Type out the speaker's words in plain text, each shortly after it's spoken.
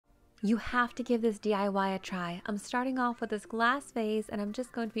You have to give this DIY a try. I'm starting off with this glass vase and I'm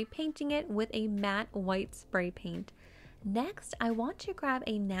just going to be painting it with a matte white spray paint. Next, I want to grab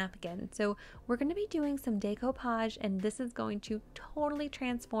a napkin. So we're going to be doing some decoupage and this is going to totally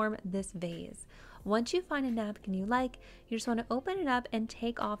transform this vase. Once you find a napkin you like, you just want to open it up and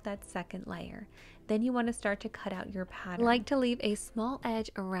take off that second layer. Then you want to start to cut out your pattern. I like to leave a small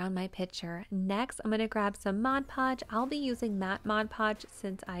edge around my picture. Next, I'm going to grab some Mod Podge. I'll be using matte Mod Podge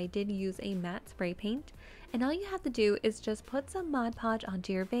since I did use a matte spray paint. And all you have to do is just put some Mod Podge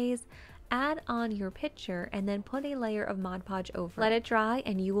onto your vase, add on your picture, and then put a layer of Mod Podge over. Let it dry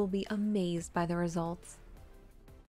and you will be amazed by the results.